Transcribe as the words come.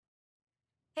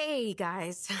Hey,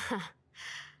 guys.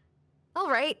 All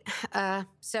right.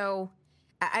 So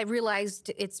I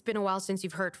realized it's been a while since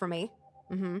you've heard from me.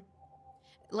 Mm-hmm.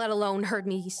 Let alone heard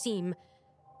me seem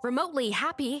remotely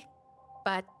happy.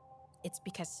 But it's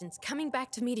because since coming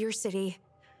back to Meteor City,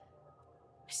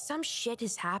 some shit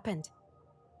has happened.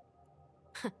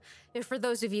 For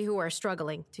those of you who are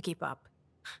struggling to keep up.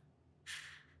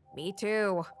 Me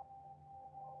too.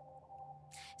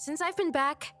 Since I've been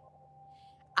back,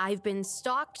 I've been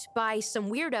stalked by some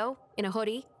weirdo in a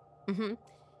hoodie. Mm-hmm.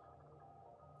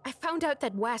 I found out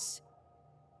that Wes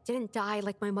didn't die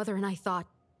like my mother and I thought.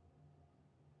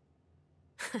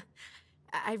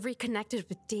 I've reconnected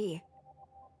with Dee.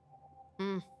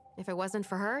 If it wasn't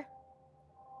for her,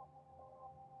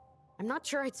 I'm not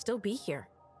sure I'd still be here.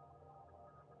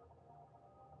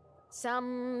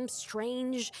 Some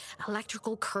strange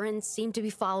electrical currents seem to be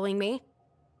following me.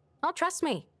 Oh, trust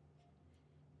me.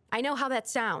 I know how that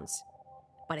sounds,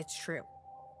 but it's true.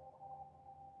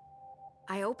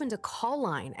 I opened a call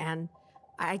line and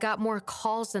I got more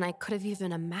calls than I could have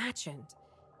even imagined.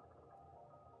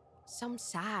 Some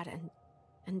sad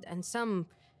and some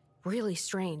really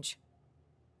strange.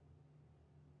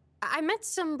 I met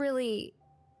some really,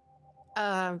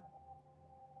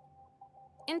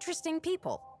 interesting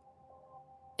people.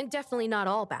 And definitely not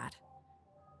all bad.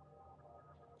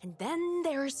 And then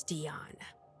there's Dion.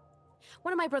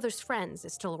 One of my brother's friends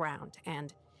is still around,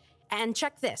 and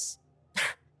check this.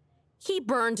 He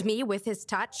burned me with his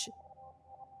touch.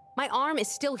 My arm is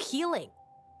still healing.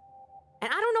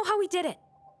 And I don't know how he did it.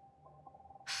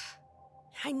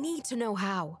 I need to know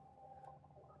how.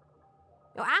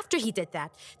 Now, after he did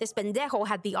that, this pendejo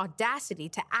had the audacity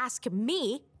to ask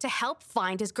me to help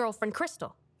find his girlfriend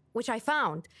Crystal, which I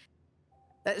found.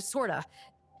 Sorta.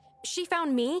 She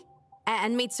found me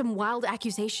and made some wild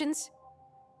accusations,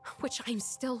 which I'm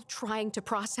still trying to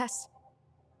process.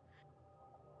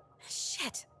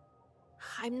 Shit.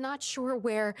 I'm not sure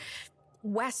where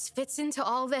Wes fits into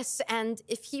all this and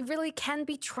if he really can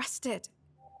be trusted.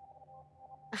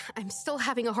 I'm still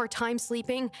having a hard time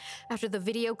sleeping after the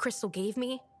video Crystal gave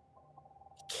me.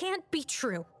 It can't be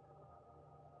true.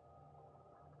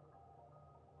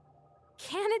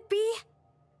 Can it be?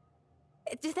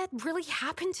 Did that really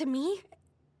happen to me?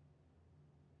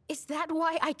 Is that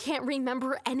why I can't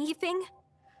remember anything?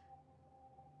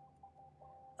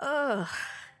 Ugh.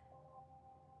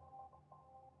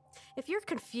 If you're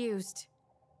confused,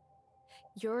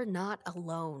 you're not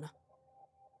alone.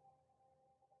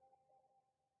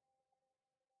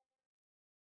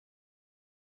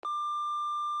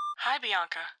 Hi,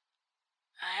 Bianca.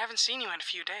 I haven't seen you in a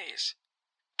few days.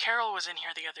 Carol was in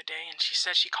here the other day and she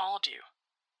said she called you.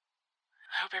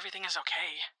 I hope everything is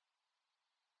okay.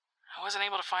 I wasn't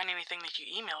able to find anything that you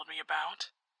emailed me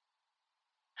about.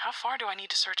 How far do I need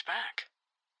to search back?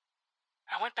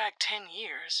 I went back 10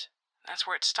 years. That's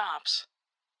where it stops.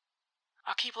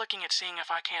 I'll keep looking at seeing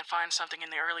if I can't find something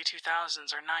in the early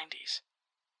 2000s or 90s.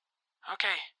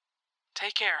 Okay.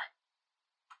 Take care.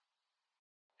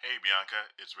 Hey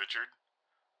Bianca, it's Richard.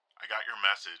 I got your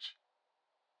message.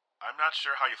 I'm not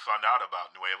sure how you found out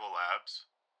about Nuevo Labs.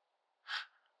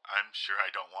 I'm sure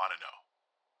I don't want to know.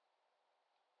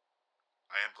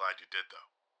 I am glad you did though.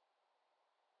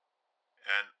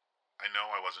 And I know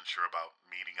I wasn't sure about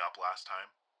meeting up last time.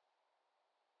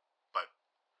 But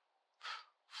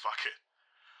fuck it.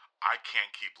 I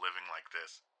can't keep living like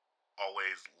this,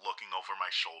 always looking over my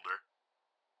shoulder.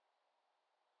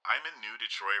 I'm in New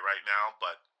Detroit right now,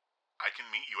 but I can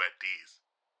meet you at Dee's.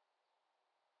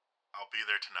 I'll be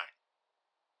there tonight.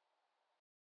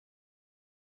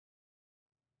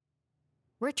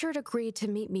 Richard agreed to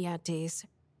meet me at Dee's.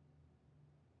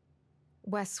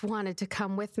 Wes wanted to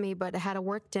come with me, but had a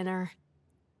work dinner.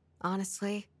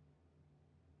 Honestly,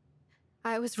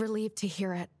 I was relieved to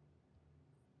hear it.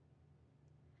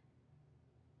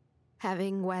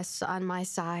 Having Wes on my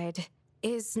side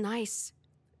is nice.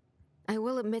 I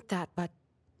will admit that, but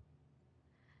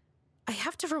I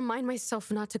have to remind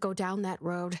myself not to go down that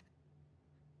road.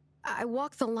 I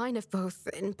walk the line of both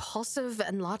impulsive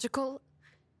and logical,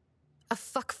 a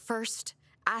fuck first,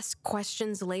 ask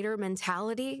questions later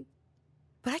mentality,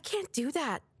 but I can't do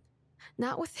that.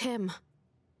 Not with him.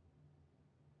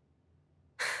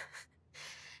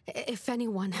 If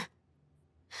anyone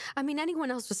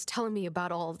else was telling me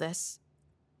about all of this.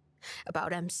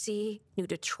 About MC, New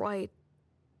Detroit,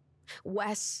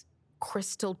 Wes,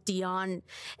 Crystal, Dion,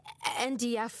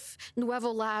 NDF,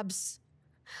 Nuevo Labs,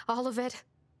 all of it.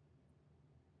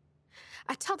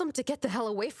 I tell them to get the hell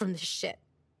away from this shit.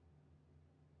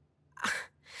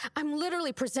 I'm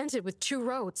literally presented with two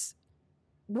roads.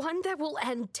 One that will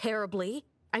end terribly,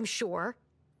 I'm sure,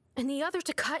 and the other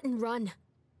to cut and run.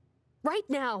 Right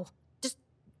now. Just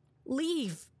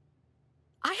leave.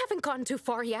 I haven't gotten too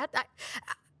far yet.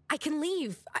 I can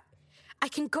leave. I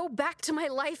can go back to my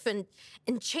life and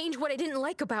change what I didn't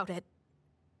like about it.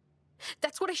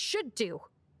 That's what I should do.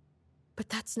 But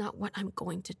that's not what I'm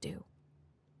going to do.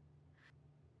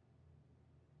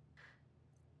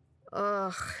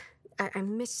 Ugh,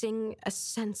 I'm missing a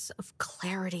sense of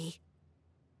clarity.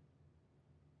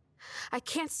 I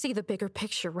can't see the bigger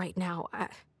picture right now.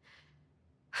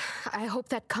 I hope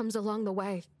that comes along the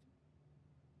way.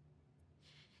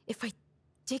 If I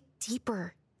dig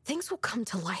deeper, things will come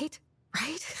to light,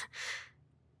 right?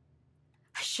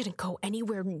 I shouldn't go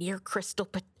anywhere near Crystal,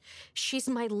 but she's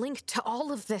my link to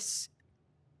all of this.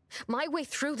 My way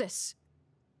through this.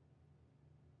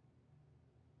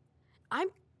 I'm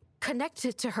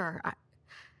connected to her.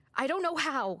 I don't know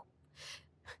how.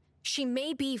 She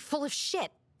may be full of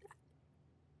shit.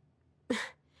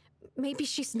 Maybe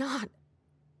she's not.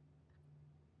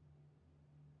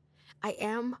 I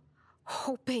am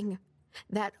hoping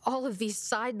that all of these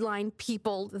sideline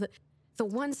people, the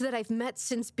ones that I've met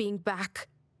since being back,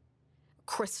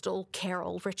 Crystal,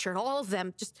 Carol, Richard, all of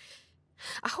them,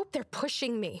 I hope they're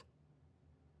pushing me,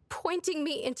 pointing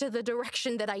me into the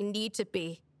direction that I need to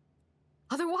be.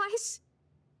 Otherwise,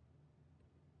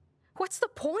 what's the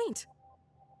point?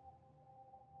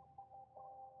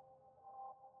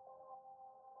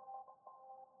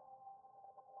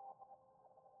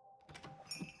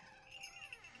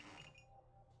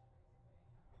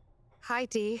 Hi,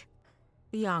 Dee.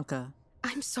 Bianca.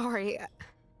 I'm sorry.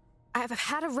 I've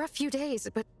had a rough few days,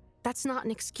 but that's not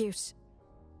an excuse.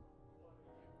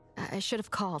 I should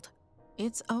have called.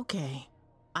 It's okay.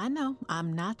 I know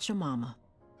I'm not your mama,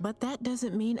 but that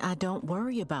doesn't mean I don't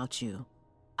worry about you.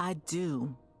 I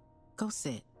do. Go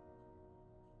sit.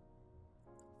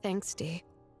 Thanks, Dee.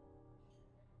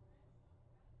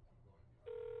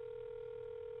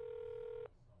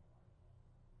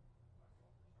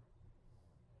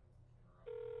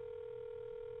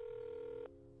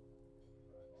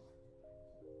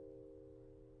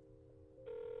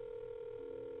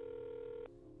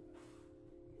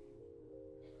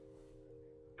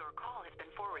 Your call has been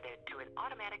forwarded to an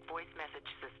automatic voice message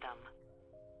system.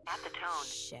 At the tone,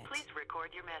 Shit. please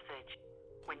record your message.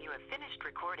 When you have finished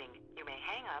recording, you may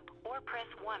hang up or press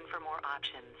 1 for more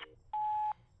options.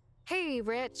 Hey,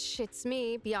 Rich. It's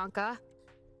me, Bianca.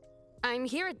 I'm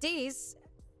here at Dee's.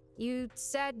 You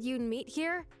said you'd meet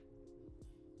here?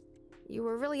 You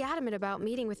were really adamant about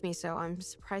meeting with me, so I'm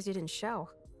surprised you didn't show.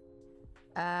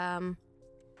 Call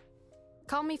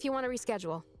me if you want to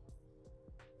reschedule.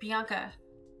 Bianca.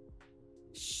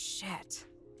 Shit.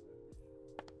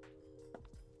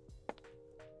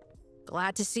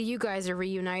 Glad to see you guys are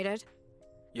reunited.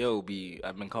 Yo, B,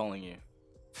 I've been calling you.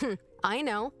 I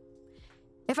know.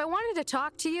 If I wanted to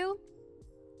talk to you,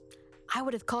 I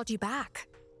would have called you back.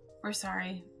 We're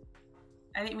sorry.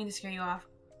 I didn't mean to scare you off.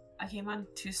 I came on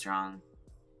too strong.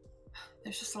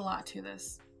 There's just a lot to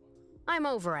this. I'm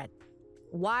over it.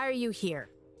 Why are you here?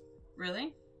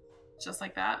 Really? Just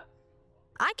like that?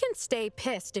 I can stay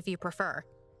pissed if you prefer.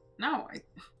 No,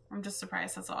 I'm just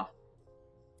surprised, that's all.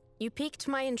 You piqued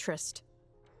my interest.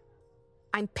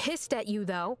 I'm pissed at you,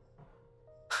 though.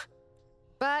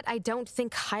 But I don't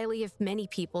think highly of many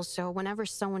people, so whenever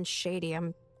someone's shady,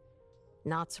 I'm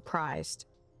not surprised.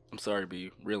 I'm sorry,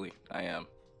 B. Really, I am.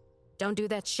 Don't do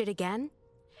that shit again,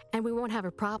 and we won't have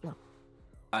a problem.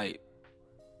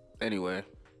 Anyway,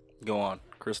 go on.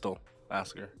 Crystal,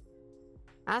 ask her.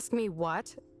 Ask me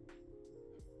what?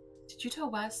 Did you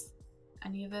tell Wes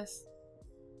any of this?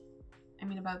 I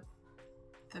mean, about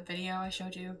the video I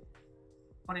showed you?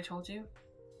 What I told you?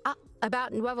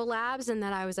 About Nuevo Labs and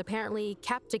that I was apparently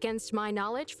kept against my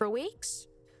knowledge for weeks?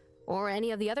 Or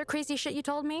any of the other crazy shit you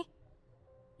told me?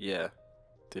 Yeah.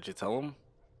 Did you tell him?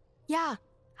 Yeah,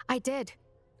 I did.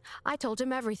 I told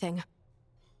him everything.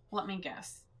 Let me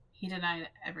guess. He denied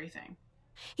everything.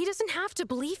 He doesn't have to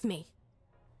believe me.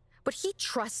 But he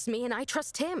trusts me and I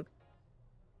trust him.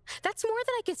 That's more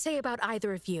than I can say about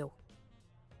either of you.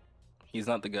 He's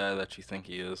not the guy that you think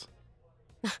he is.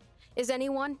 Is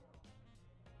anyone?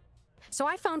 So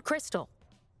I found Crystal.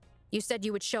 You said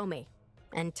you would show me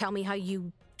and tell me how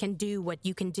you can do what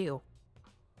you can do.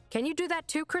 Can you do that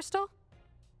too, Crystal?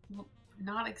 Well,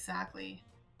 not exactly.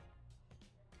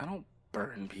 I don't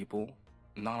burn people.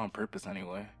 Not on purpose,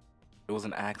 anyway. It was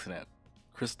an accident.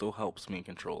 Crystal helps me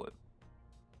control it.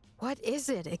 What is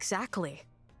it exactly?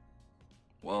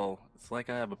 Well, it's like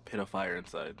I have a pit of fire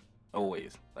inside.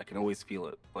 Always. I can always feel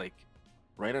it. Like,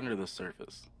 right under the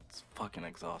surface. It's fucking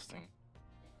exhausting.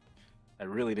 I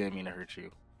really didn't mean to hurt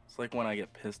you. It's like when I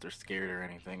get pissed or scared or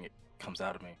anything, it comes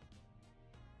out of me.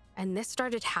 And this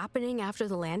started happening after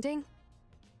the landing?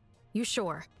 You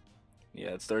sure?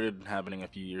 Yeah, it started happening a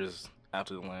few years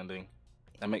after the landing.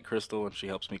 I met Crystal and she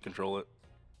helps me control it.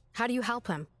 How do you help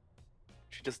him?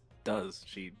 She just does.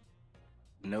 She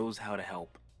knows how to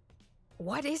help.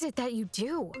 What is it that you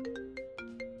do?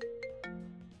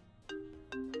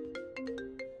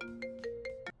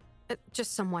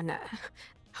 Just someone. I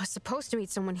was supposed to meet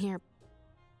someone here.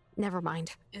 Never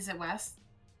mind. Is it Wes?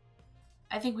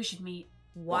 I think we should meet.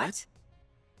 What?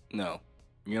 No,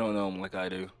 you don't know him like I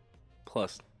do.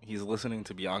 Plus, he's listening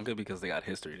to Bianca because they got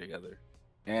history together.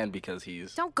 And because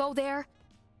he's... Don't go there.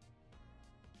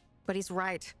 But he's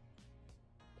right.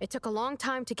 It took a long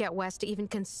time to get Wes to even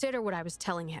consider what I was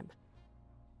telling him.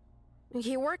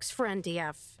 He works for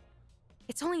NDF.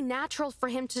 It's only natural for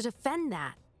him to defend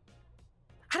that.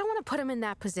 I don't want to put him in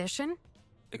that position.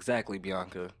 Exactly,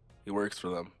 Bianca. He works for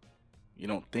them. You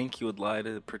don't think he would lie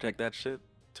to protect that shit?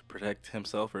 To protect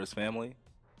himself or his family?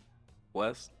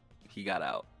 Wes, he got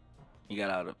out. He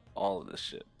got out of all of this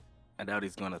shit. I doubt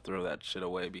he's gonna throw that shit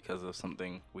away because of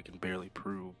something we can barely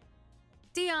prove.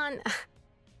 Dion,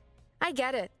 I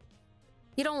get it.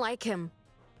 You don't like him.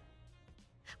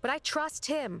 But I trust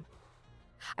him.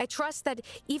 I trust that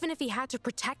even if he had to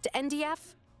protect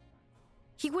NDF,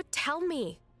 he would tell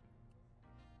me.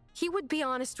 He would be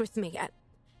honest with me,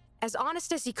 as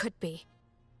honest as he could be.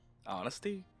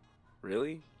 Honesty?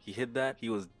 Really? He hid that? He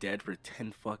was dead for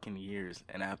 10 fucking years,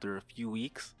 and after a few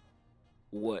weeks?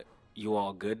 What, you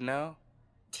all good now?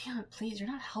 Dion, please, you're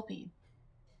not helping.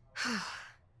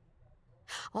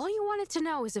 All you wanted to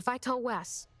know is if I told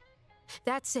Wes.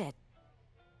 That's it.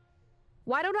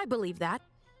 Why don't I believe that?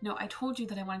 No, I told you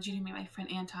that I wanted you to meet my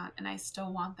friend Anton, and I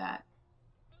still want that.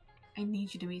 I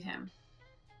need you to meet him.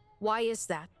 Why is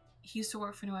that? He used to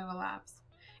work for Nueva Labs.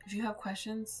 If you have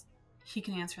questions, he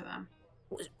can answer them.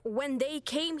 When they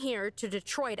came here to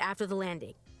Detroit after the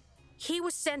landing, he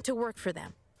was sent to work for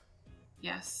them.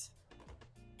 Yes.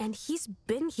 And he's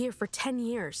been here for 10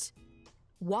 years.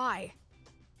 Why?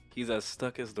 He's as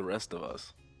stuck as the rest of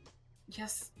us.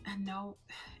 Yes and no.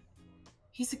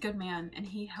 He's a good man, and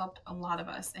he helped a lot of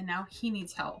us, and now he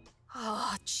needs help.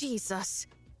 Oh, Jesus.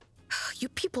 You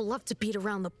people love to beat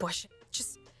around the bush.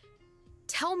 Just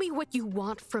tell me what you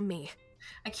want from me.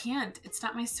 I can't. It's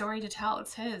not my story to tell.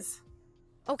 It's his.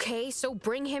 Okay, so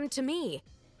bring him to me.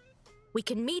 We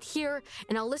can meet here,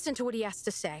 and I'll listen to what he has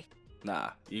to say.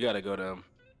 Nah, you gotta go to him.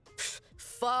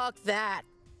 Fuck that.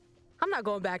 I'm not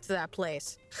going back to that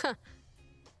place.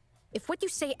 If what you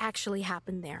say actually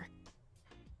happened there,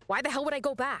 why the hell would I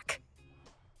go back?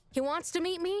 He wants to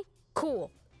meet me?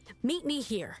 Cool. Meet me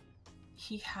here.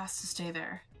 He has to stay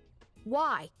there.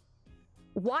 Why?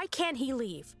 Why can't he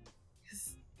leave?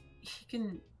 Because he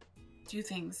can do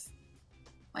things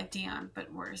like Dion,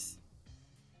 but worse.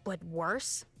 But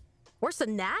worse? Worse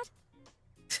than that?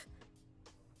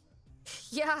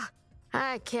 Yeah,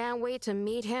 I can't wait to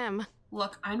meet him.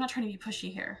 Look, I'm not trying to be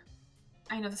pushy here.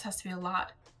 I know this has to be a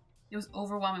lot. It was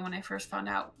overwhelming when I first found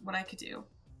out what I could do.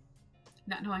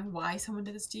 Not knowing why someone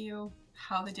did this to you,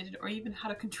 how they did it, or even how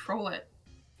to control it.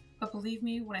 But believe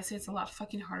me when I say it's a lot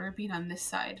fucking harder being on this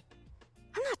side.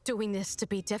 I'm not doing this to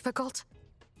be difficult.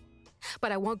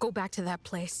 But I won't go back to that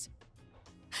place.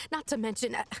 Not to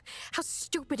mention how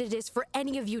stupid it is for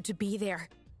any of you to be there.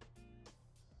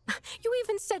 You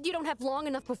even said you don't have long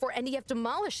enough before NDF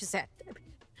demolishes it.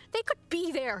 They could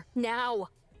be there now.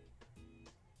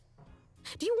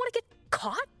 Do you want to get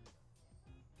caught?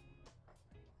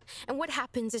 And what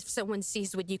happens if someone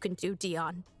sees what you can do,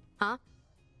 Dion? Huh?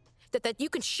 That you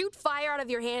can shoot fire out of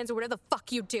your hands or whatever the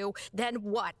fuck you do, then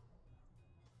what?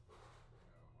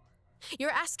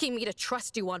 You're asking me to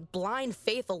trust you on blind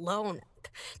faith alone.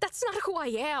 That's not who I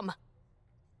am.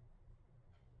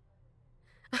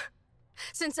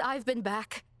 Since I've been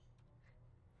back,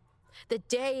 the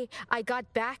day I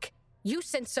got back, you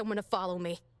sent someone to follow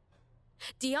me.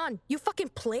 Dion, you fucking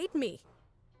played me.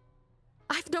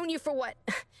 I've known you for what?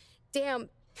 Damn,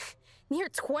 near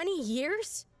 20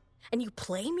 years? And you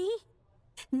play me?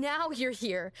 Now you're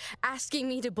here, asking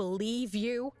me to believe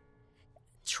you,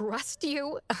 trust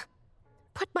you,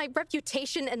 put my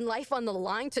reputation and life on the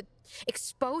line to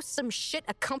expose some shit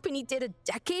a company did a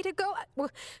decade ago?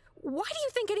 Why do you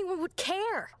think anyone would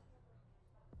care?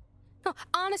 No,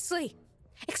 honestly,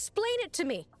 explain it to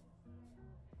me.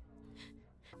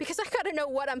 Because I gotta know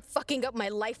what I'm fucking up my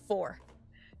life for.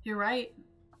 You're right.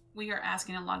 We are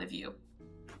asking a lot of you.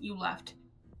 You left.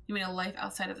 You made a life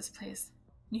outside of this place.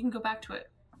 You can go back to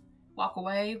it. Walk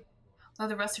away. Live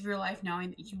the rest of your life knowing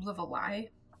that you live a lie.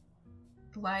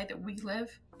 The lie that we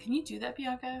live. Can you do that,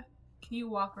 Bianca? Can you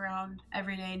walk around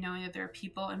every day knowing that there are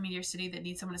people in Meteor City that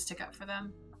need someone to stick up for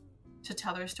them, to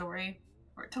tell their story,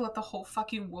 or to let the whole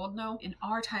fucking world know in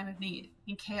our time of need,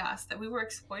 in chaos, that we were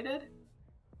exploited?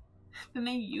 Then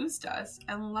they used us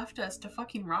and left us to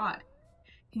fucking rot.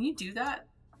 Can you do that?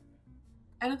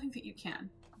 I don't think that you can.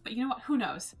 But you know what? Who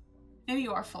knows? Maybe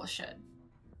you are full of shit.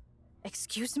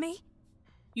 Excuse me?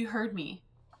 You heard me.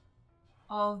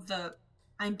 All the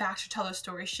I'm back to tell the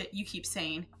story shit you keep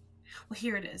saying. Well,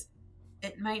 here it is.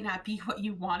 It might not be what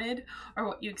you wanted or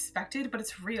what you expected, but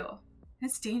it's real. And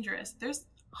it's dangerous. There's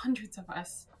hundreds of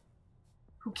us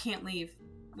who can't leave.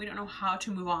 We don't know how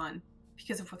to move on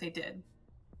because of what they did.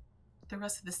 The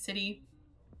rest of the city,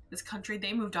 this country,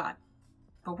 they moved on.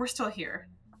 But we're still here.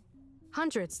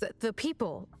 Hundreds, the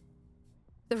people.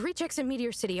 The rejects in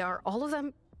Meteor City, are all of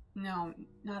them? No,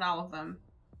 not all of them.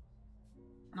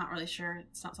 Not really sure.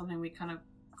 It's not something we kind of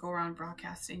go around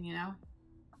broadcasting, you know?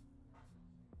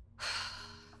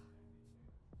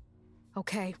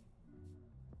 Okay.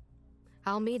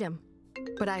 I'll meet him.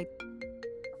 But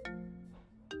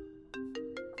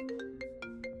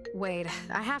Wait,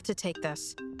 I have to take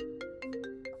this.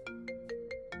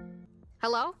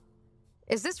 Hello?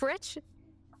 Is this Rich?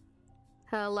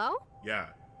 Hello? Yeah,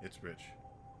 it's Rich.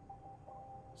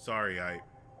 Sorry, I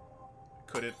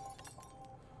couldn't.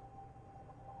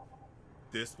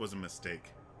 This was a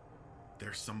mistake.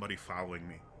 There's somebody following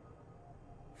me.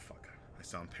 Fuck, I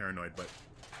sound paranoid, but...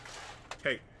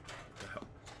 Hey, what the hell?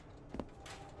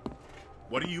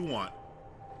 What do you want?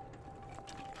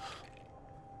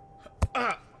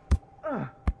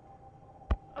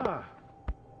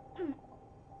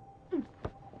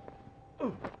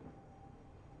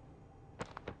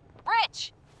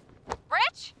 Rich!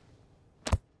 Rich?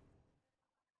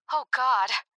 Oh, God.